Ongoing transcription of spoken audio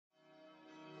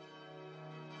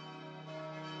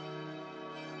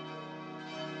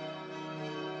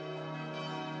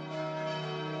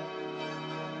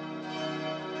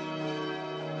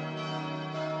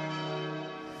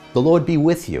The Lord be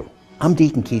with you. I'm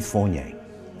Deacon Keith Fournier,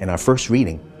 and our first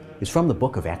reading is from the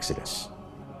book of Exodus.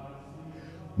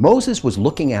 Moses was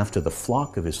looking after the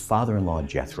flock of his father-in-law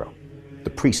Jethro, the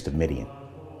priest of Midian.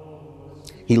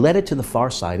 He led it to the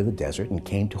far side of the desert and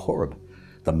came to Horeb,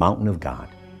 the mountain of God.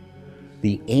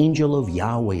 The angel of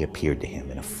Yahweh appeared to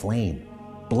him in a flame,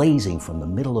 blazing from the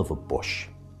middle of a bush.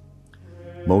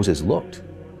 Moses looked.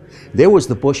 There was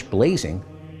the bush blazing,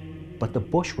 but the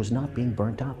bush was not being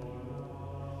burnt up.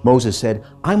 Moses said,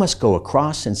 "I must go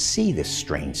across and see this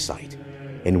strange sight,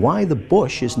 and why the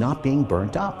bush is not being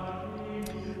burnt up."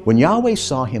 When Yahweh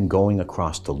saw him going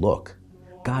across to look,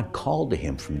 God called to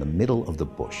him from the middle of the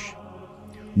bush.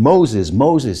 "Moses,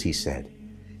 Moses," he said.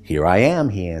 "Here I am,"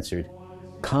 he answered.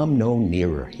 "Come no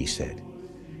nearer," he said.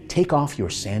 "Take off your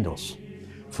sandals,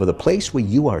 for the place where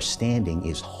you are standing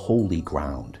is holy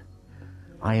ground.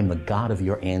 I am the God of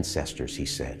your ancestors," he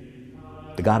said,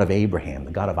 "the God of Abraham,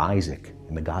 the God of Isaac,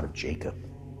 and the God of Jacob."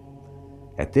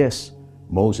 At this,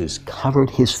 Moses covered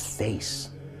his face,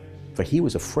 for he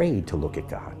was afraid to look at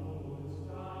God.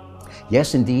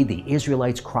 "Yes, indeed, the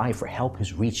Israelites' cry for help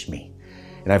has reached me,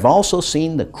 and I've also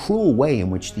seen the cruel way in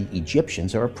which the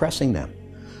Egyptians are oppressing them.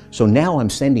 So now I'm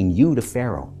sending you to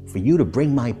Pharaoh, for you to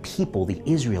bring my people, the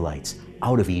Israelites,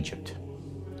 out of Egypt."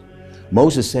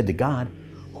 Moses said to God,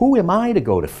 "Who am I to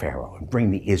go to Pharaoh and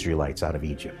bring the Israelites out of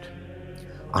Egypt?"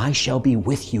 "I shall be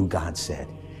with you," God said,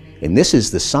 "and this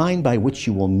is the sign by which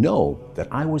you will know that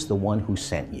I was the one who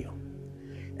sent you.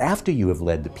 After you have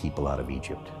led the people out of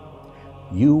Egypt,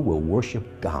 you will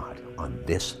worship God on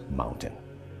this mountain."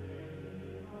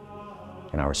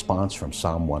 And our response from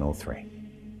Psalm 103.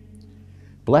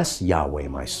 Bless Yahweh,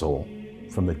 my soul,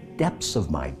 from the depths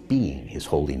of my being, his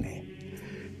holy name.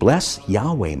 Bless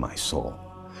Yahweh, my soul.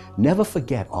 Never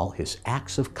forget all his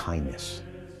acts of kindness.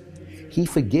 He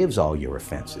forgives all your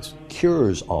offenses,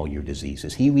 cures all your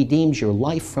diseases. He redeems your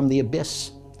life from the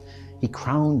abyss. He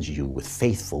crowns you with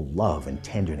faithful love and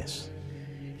tenderness.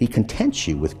 He contents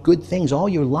you with good things all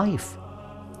your life,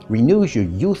 renews your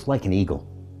youth like an eagle.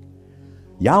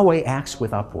 Yahweh acts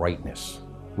with uprightness,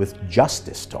 with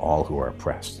justice to all who are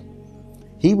oppressed.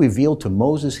 He revealed to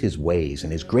Moses his ways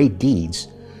and his great deeds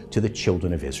to the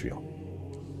children of Israel.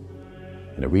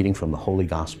 And a reading from the Holy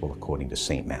Gospel according to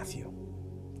St. Matthew.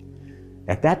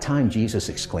 At that time Jesus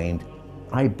exclaimed,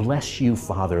 "I bless you,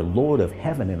 Father, Lord of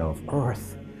heaven and of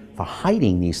earth, for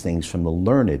hiding these things from the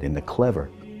learned and the clever,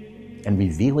 and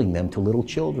revealing them to little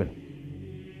children.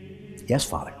 Yes,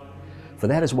 Father, for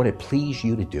that is what it pleased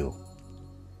you to do.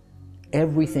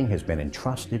 Everything has been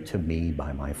entrusted to me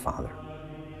by my Father,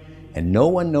 and no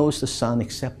one knows the Son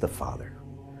except the Father,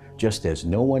 just as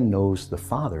no one knows the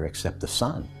Father except the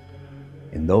Son,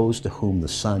 and those to whom the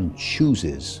Son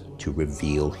chooses to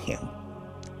reveal him."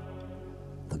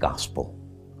 The Gospel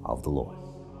of the Lord.